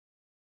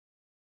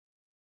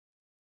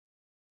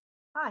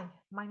Hi,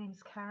 my name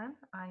is Karen.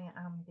 I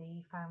am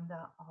the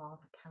founder of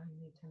Karen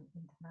Newton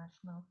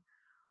International,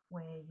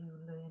 where you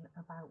learn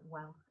about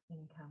wealth,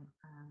 income,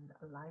 and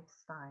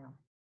lifestyle.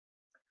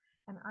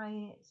 And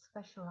I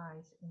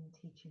specialize in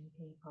teaching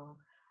people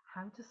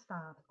how to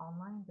start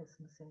online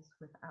businesses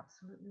with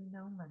absolutely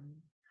no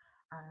money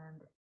and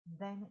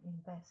then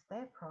invest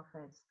their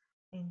profits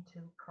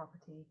into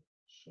property,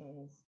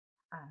 shares,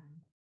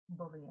 and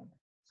bullion.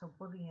 So,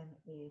 bullion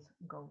is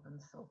gold and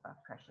silver,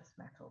 precious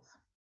metals.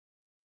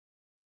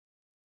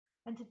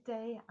 And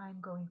today I'm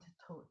going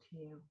to talk to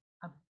you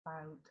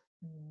about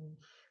niche,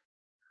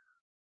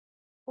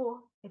 or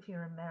if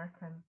you're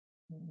American,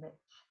 niche.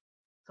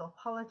 So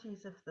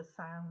apologies if the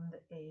sound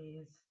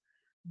is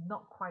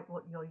not quite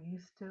what you're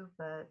used to,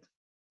 but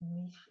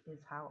niche is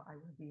how I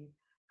will be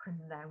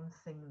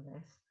pronouncing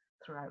this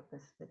throughout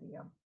this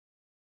video.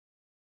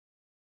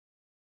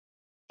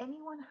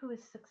 Anyone who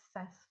is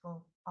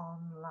successful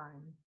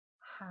online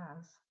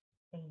has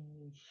a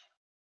niche,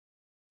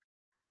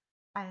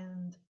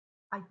 and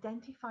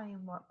identifying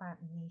what that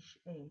niche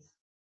is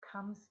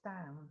comes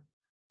down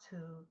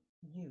to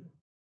you.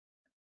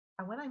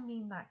 And when I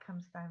mean that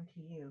comes down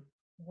to you,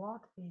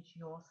 what is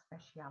your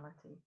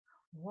speciality?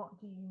 What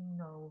do you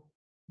know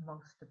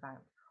most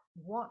about?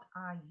 What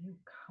are you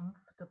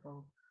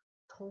comfortable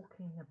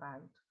talking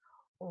about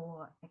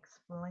or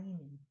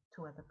explaining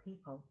to other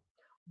people?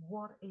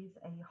 What is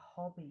a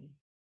hobby?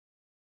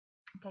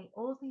 Okay,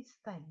 all these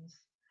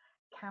things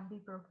can be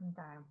broken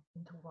down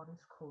into what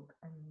is called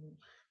a niche.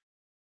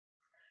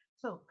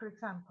 So, for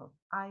example,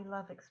 I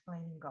love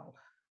explaining golf.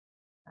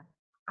 Uh,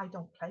 I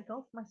don't play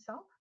golf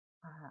myself.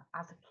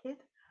 As a kid,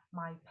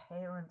 my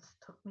parents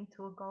took me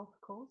to a golf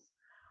course.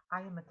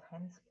 I am a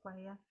tennis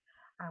player,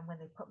 and when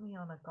they put me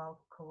on a golf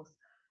course,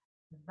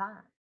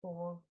 that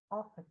ball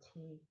off a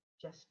tee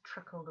just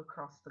trickled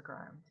across the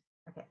ground.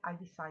 Okay, I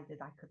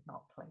decided I could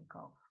not play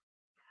golf.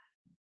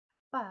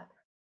 But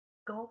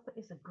golf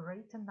is a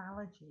great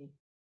analogy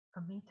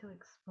for me to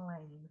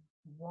explain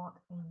what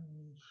a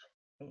niche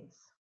is.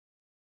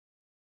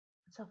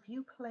 So if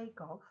you play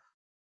golf,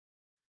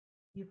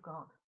 you've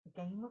got a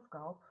game of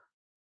golf,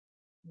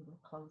 you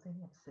have clothing,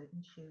 you have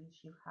certain shoes,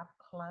 you have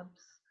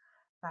clubs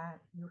that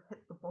you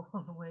hit the ball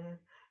with,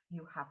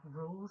 you have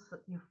rules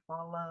that you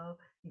follow,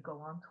 you go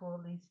on to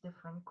all these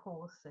different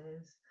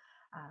courses.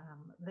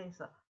 There's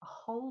a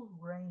whole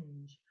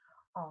range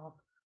of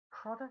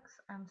products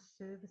and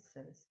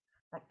services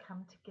that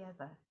come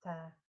together to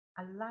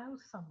allow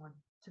someone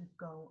to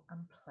go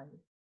and play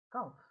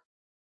golf.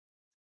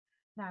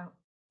 Now,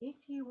 if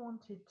you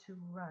wanted to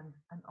run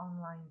an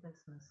online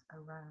business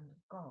around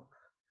golf,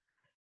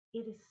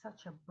 it is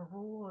such a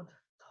broad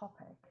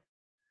topic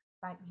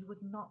that you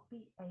would not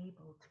be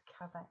able to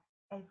cover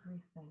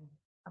everything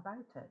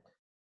about it.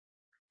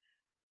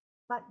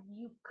 But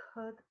you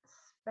could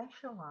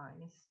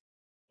specialize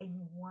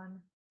in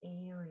one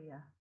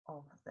area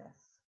of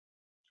this.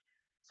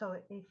 So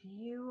if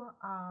you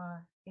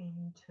are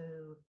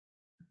into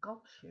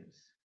golf shoes,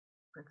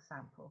 for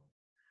example,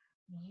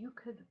 you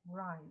could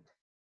write,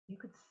 you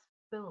could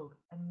build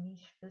a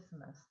niche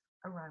business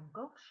around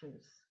golf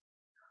shoes.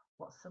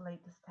 What's the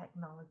latest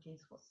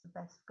technologies? What's the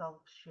best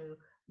golf shoe?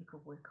 You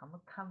could work on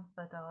the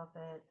comfort of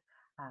it,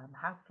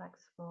 how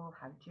flexible,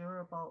 how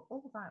durable,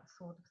 all that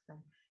sort of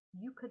thing.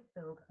 You could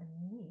build a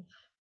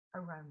niche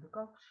around the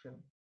golf shoe.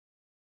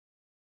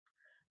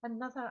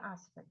 Another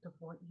aspect of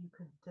what you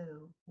could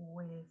do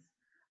with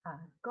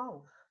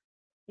golf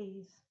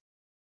is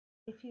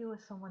if you are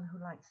someone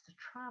who likes to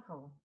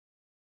travel,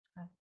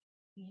 uh,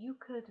 you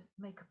could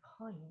make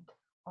a point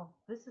of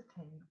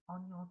visiting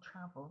on your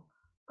travel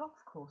golf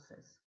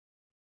courses.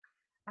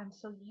 And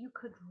so you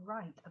could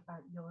write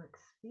about your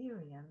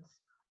experience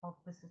of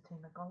visiting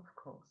a golf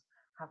course,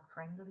 how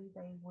friendly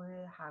they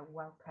were, how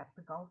well kept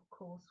the golf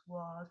course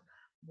was,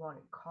 what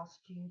it cost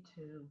you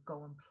to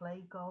go and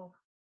play golf.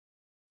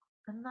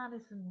 And that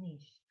is a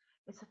niche.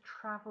 It's a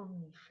travel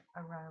niche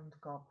around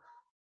golf.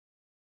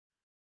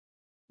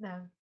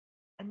 Now,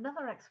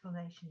 another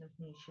explanation of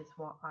niche is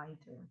what I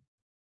do.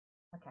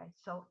 Okay,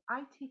 so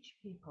I teach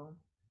people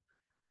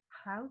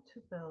how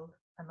to build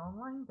an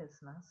online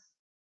business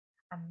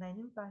and then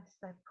invest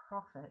their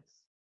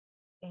profits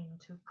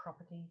into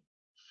property,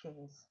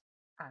 shares,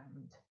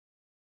 and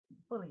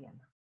bullion.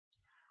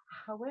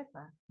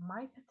 However,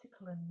 my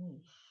particular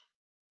niche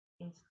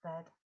is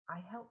that I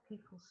help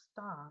people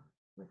start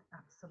with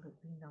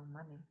absolutely no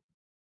money.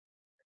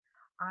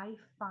 I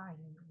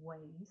find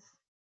ways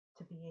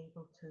to be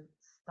able to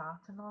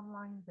start an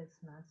online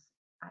business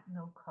at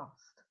no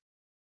cost.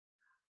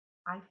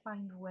 I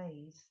find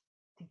ways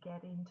to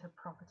get into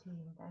property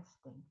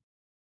investing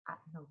at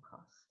no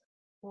cost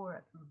or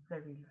at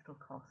very little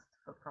cost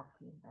for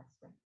property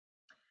investing.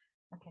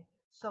 Okay,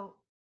 so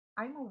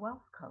I'm a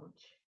wealth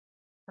coach,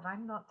 but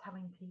I'm not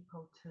telling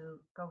people to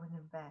go and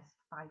invest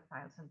 5,000,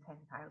 10,000,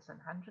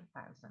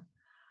 100,000.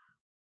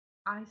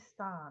 I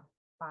start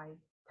by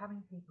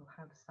telling people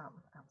how to start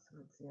with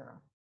absolute zero.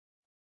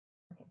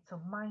 Okay, so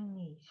my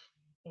niche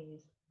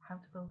is how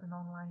to build an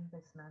online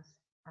business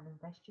and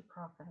invest your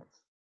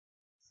profits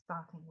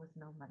starting with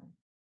no money.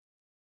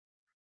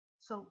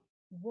 So,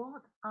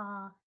 what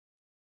are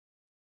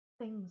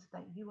things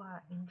that you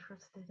are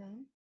interested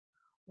in?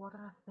 What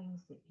are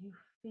things that you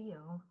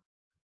feel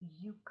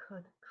you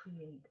could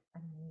create a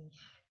niche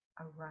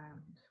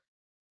around?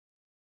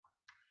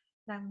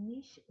 Now,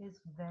 niche is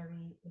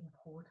very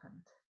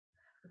important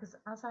because,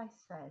 as I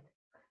said,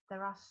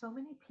 there are so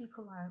many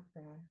people out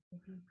there.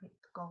 If you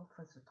picked golf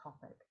as a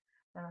topic,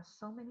 there are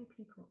so many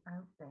people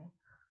out there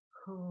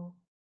who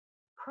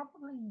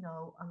probably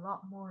know a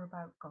lot more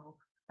about golf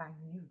than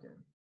you do.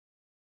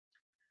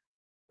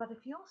 But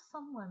if you're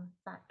someone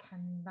that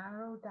can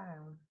narrow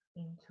down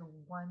into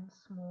one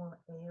small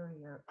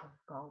area of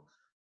golf,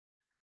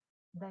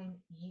 then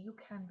you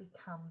can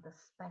become the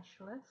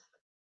specialist,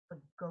 the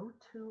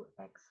go-to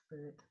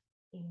expert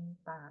in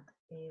that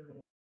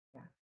area.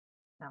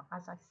 Now,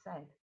 as I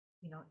said,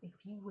 if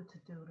you were to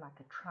do like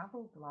a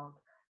travel blog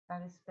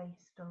that is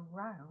based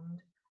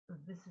around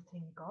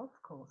visiting golf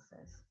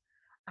courses,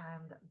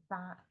 and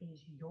that is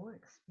your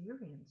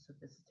experience of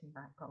visiting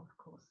that golf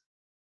course,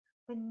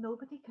 then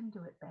nobody can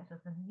do it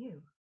better than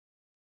you.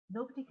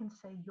 Nobody can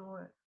say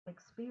your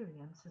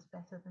experience is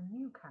better than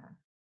you can.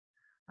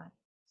 Right?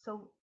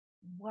 So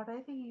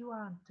whatever you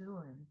are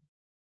doing,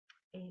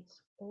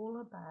 it's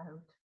all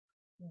about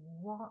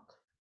what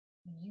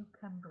you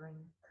can bring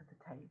to the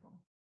table.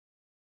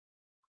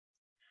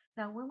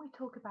 Now, when we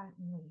talk about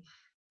niche,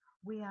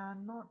 we are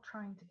not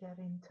trying to get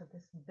into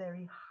this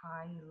very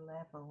high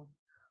level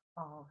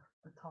of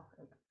the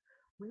topic.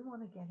 We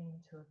want to get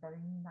into a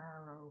very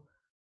narrow,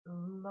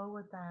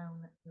 lower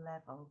down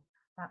level.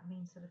 That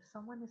means that if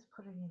someone is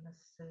putting in a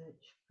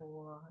search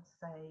for,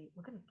 say,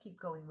 we're going to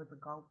keep going with the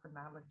golf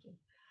analogy.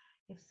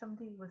 If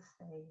somebody was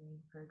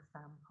saying, for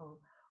example,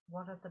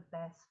 what are the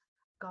best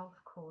golf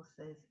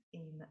courses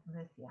in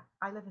Murcia?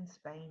 I live in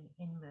Spain,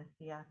 in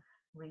Murcia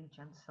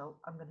region, so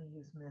I'm going to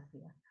use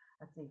Murcia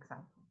as the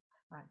example.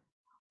 Right.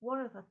 What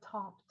are the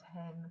top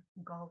 10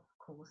 golf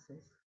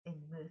courses in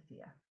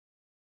Murcia?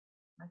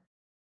 Right.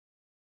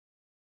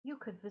 You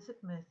could visit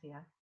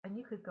Murcia and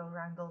you could go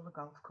around all the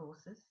golf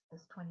courses.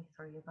 There's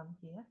 23 of them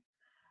here.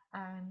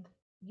 And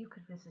you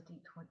could visit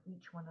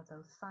each one of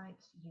those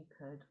sites. You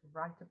could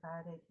write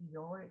about it,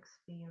 your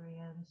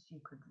experience. You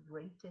could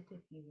rate it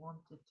if you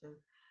wanted to.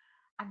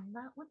 And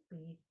that would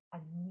be a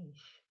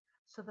niche,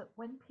 so that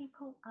when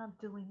people are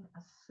doing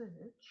a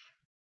search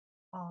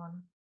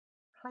on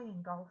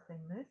playing golf in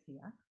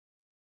Murcia,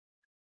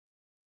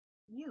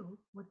 you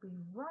would be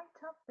right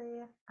up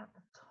there at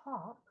the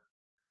top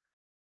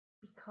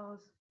because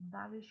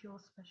that is your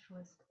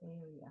specialist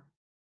area.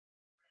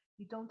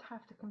 You don't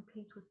have to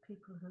compete with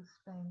people who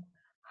spend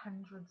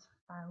hundreds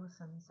of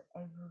thousands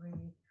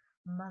every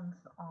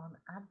month on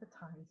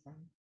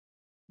advertising.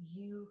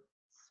 You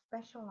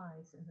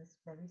specialize in this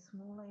very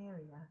small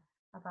area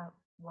about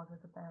what are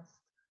the best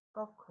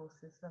golf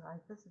courses that I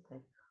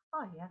visited.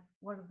 Oh yeah,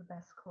 what are the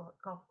best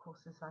golf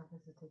courses I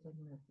visited in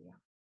Murcia?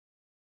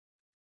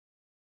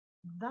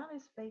 That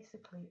is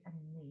basically a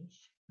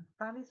niche.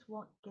 That is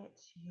what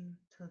gets you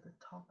to the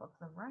top of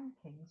the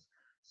rankings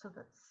so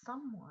that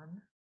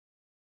someone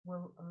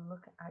will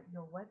look at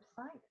your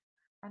website,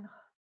 and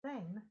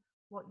then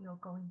what you're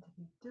going to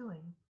be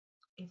doing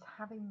is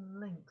having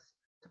links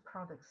to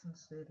products and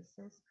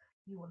services.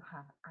 You will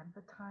have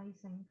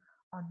advertising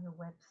on your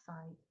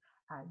website.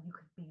 You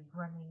could be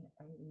running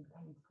a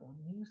paid for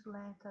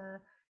newsletter.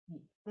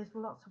 There's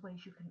lots of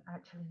ways you can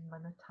actually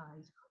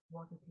monetize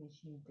what it is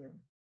you do.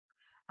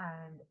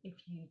 And if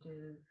you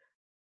do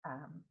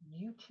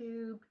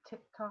YouTube,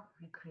 TikTok,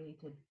 if you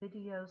created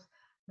videos,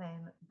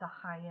 then the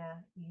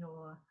higher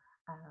your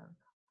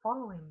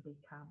following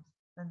becomes,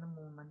 then the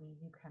more money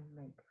you can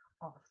make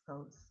off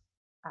those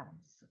um,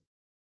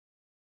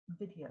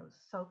 videos.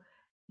 So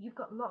you've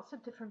got lots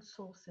of different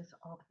sources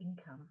of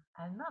income,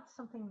 and that's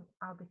something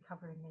I'll be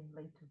covering in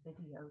later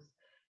videos,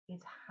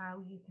 is how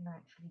you can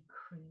actually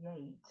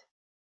create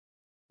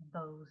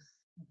those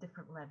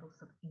different levels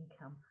of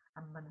income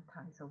and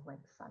monetize a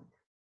website.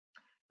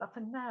 But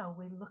for now,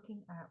 we're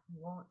looking at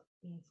what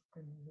is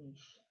the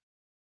niche.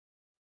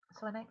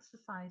 So an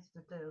exercise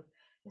to do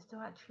is to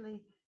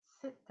actually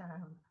sit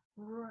down,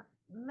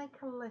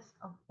 make a list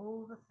of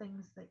all the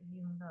things that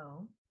you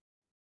know,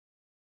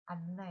 and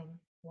then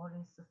what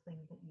is the thing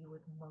that you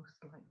would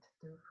most like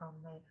to do from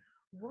there?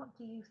 What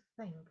do you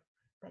think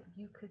that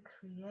you could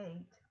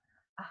create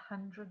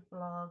 100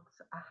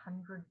 blogs,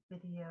 100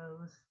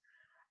 videos?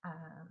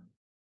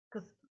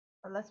 Because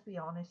let's be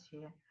honest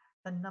here,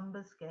 the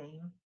numbers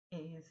game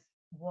is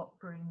what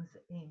brings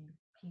in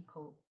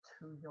people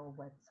to your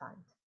website.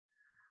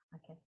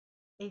 Okay,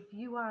 if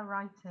you are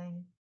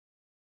writing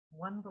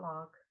one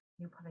blog,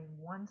 you're putting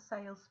one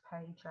sales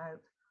page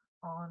out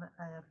on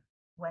a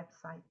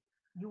website,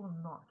 you will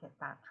not get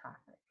that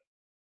traffic.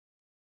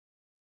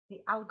 The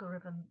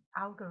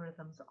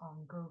algorithms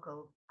on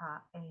Google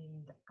are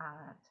aimed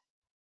at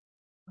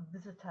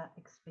visitor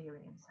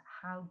experience.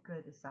 How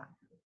good is that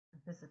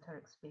visitor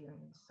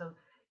experience? So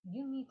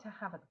you need to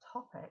have a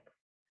topic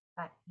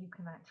that you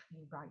can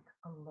actually write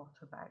a lot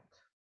about.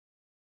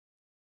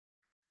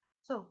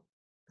 So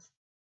s-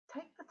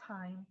 take the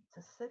time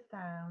to sit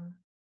down,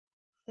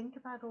 think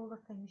about all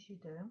the things you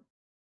do,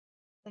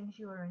 things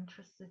you are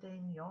interested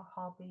in, your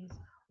hobbies,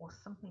 or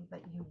something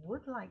that you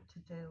would like to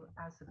do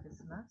as a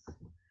business,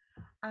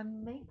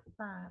 and make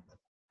that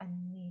a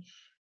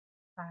niche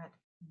that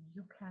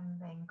you can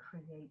then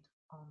create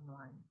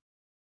online.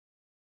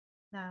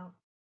 Now,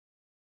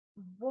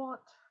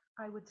 what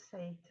I would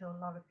say to a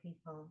lot of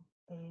people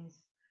is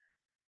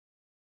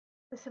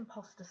this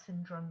imposter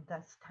syndrome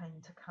does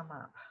tend to come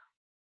up,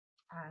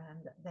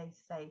 and they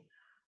say,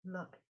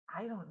 look,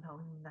 I don't know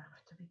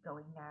enough to be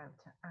going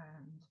out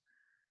and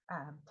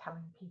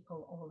telling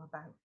people all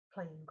about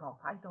playing golf.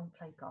 I don't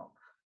play golf.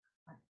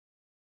 Right?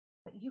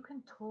 But you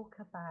can talk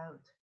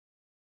about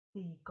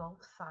the golf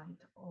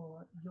site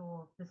or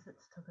your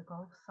visits to the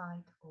golf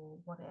site or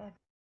whatever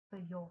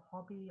your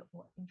hobby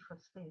or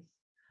interest is.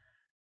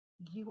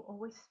 You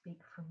always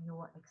speak from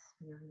your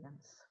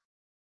experience.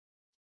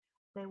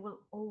 There will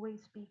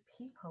always be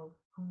people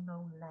who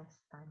know less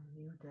than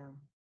you do.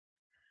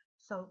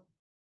 So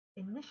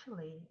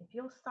initially, if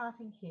you're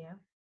starting here,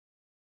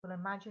 well,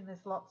 imagine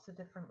there's lots of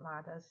different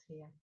ladders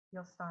here.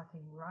 You're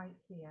starting right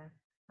here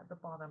at the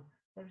bottom.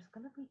 There's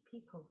going to be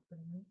people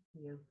beneath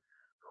you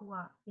who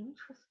are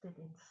interested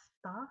in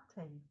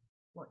starting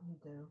what you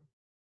do,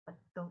 but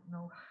don't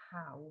know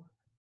how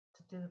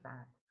to do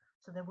that.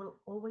 So there will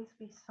always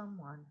be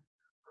someone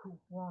who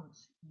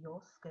wants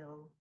your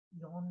skill,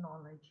 your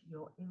knowledge,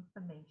 your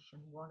information,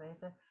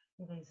 whatever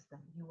it is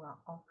that you are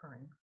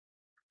offering.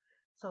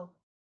 So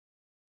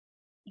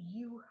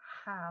you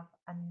have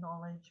a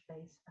knowledge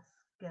base, a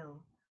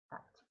skill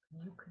that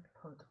you could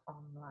put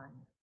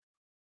online.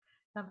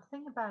 Now, the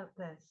thing about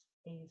this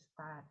is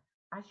that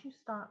as you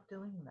start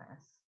doing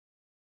this,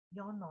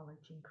 your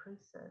knowledge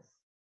increases.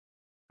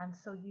 And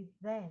so you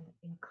then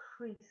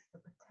increase the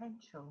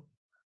potential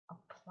of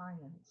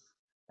clients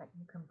that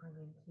you can bring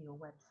into your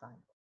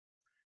website.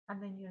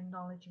 And then your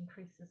knowledge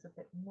increases a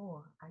bit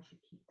more as you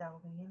keep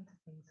delving into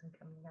things and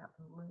coming out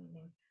and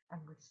learning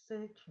and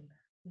researching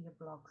for your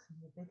blogs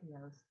and your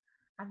videos.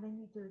 And then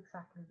you do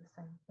exactly the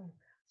same thing.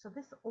 So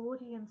this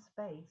audience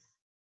base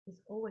is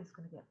always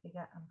going to get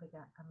bigger and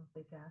bigger and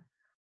bigger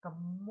the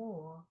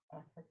more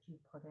effort you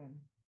put in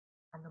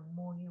and the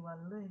more you are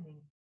learning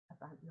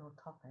about your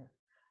topic.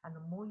 And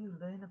the more you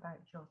learn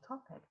about your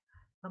topic,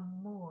 the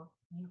more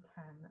you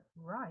can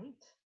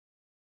write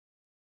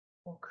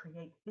or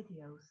create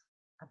videos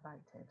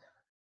about it.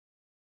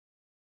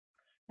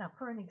 Now,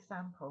 for an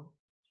example,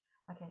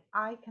 okay,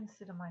 I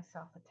consider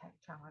myself a tech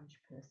challenge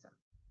person.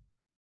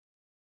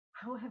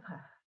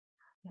 However,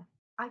 yeah,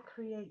 I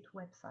create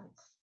websites.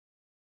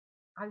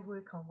 I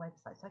work on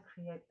websites. I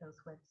create those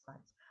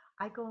websites.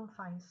 I go and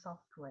find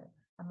software.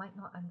 I might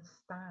not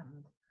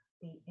understand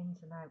the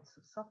ins and outs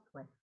of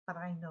software, but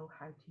I know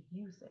how to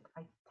use it.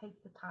 I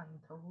take the time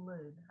to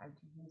learn how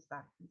to use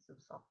that piece of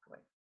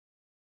software.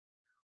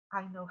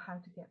 I know how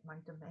to get my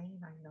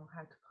domain. I know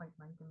how to point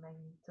my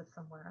domain to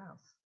somewhere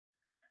else.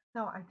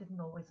 Now, I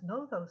didn't always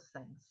know those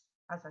things.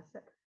 As I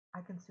said,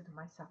 I consider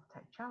myself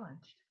tech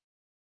challenged.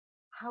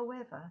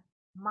 However,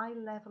 my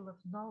level of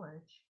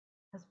knowledge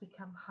has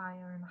become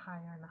higher and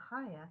higher and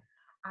higher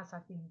as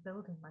I've been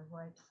building my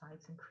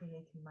websites and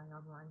creating my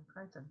online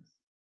presence.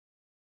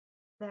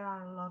 There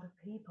are a lot of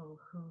people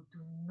who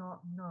do not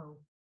know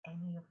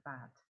any of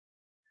that.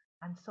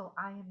 And so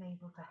I am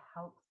able to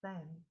help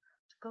them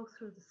to go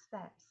through the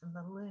steps and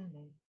the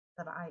learning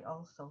that I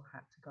also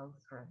had to go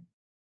through.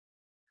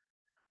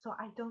 So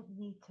I don't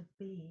need to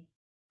be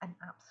an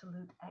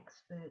absolute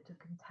expert who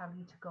can tell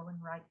you to go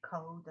and write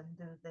code and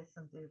do this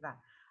and do that.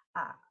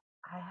 Uh,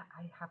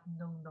 I have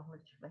no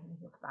knowledge of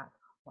any of that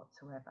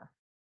whatsoever.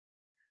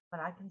 But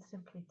I can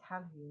simply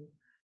tell you,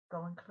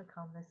 go and click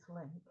on this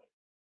link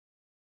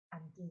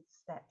and do the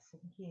steps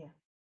in here,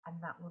 and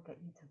that will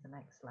get you to the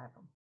next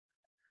level.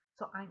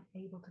 So I'm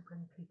able to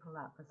bring people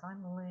up as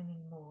I'm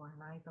learning more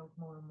and I build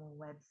more and more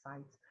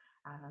websites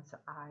as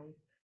I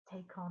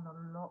take on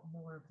a lot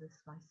more of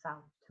this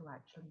myself to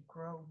actually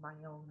grow my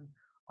own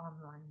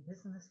online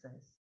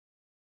businesses,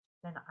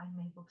 then I'm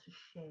able to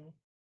share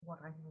what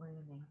I'm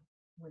learning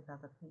with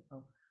other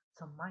people.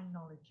 So my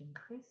knowledge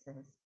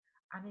increases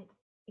and it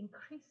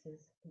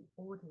increases the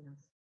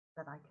audience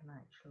that I can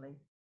actually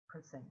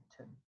present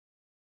to.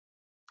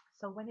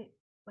 So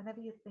whenever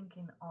you're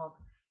thinking of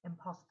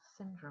imposter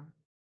syndrome,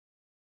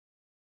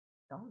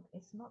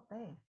 it's not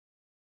there.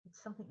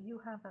 It's something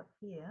you have up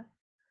here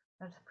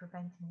that's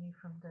preventing you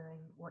from doing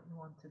what you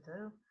want to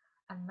do,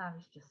 and that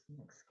is just an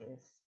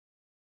excuse.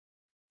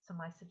 So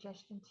my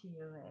suggestion to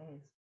you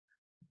is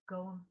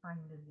go and find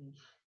a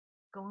niche.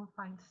 Go and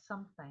find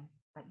something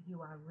that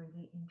you are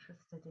really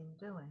interested in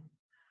doing.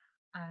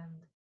 And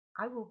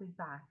I will be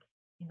back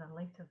in a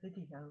later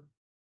video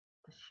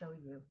to show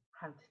you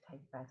how to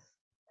take this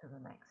to the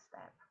next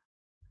step.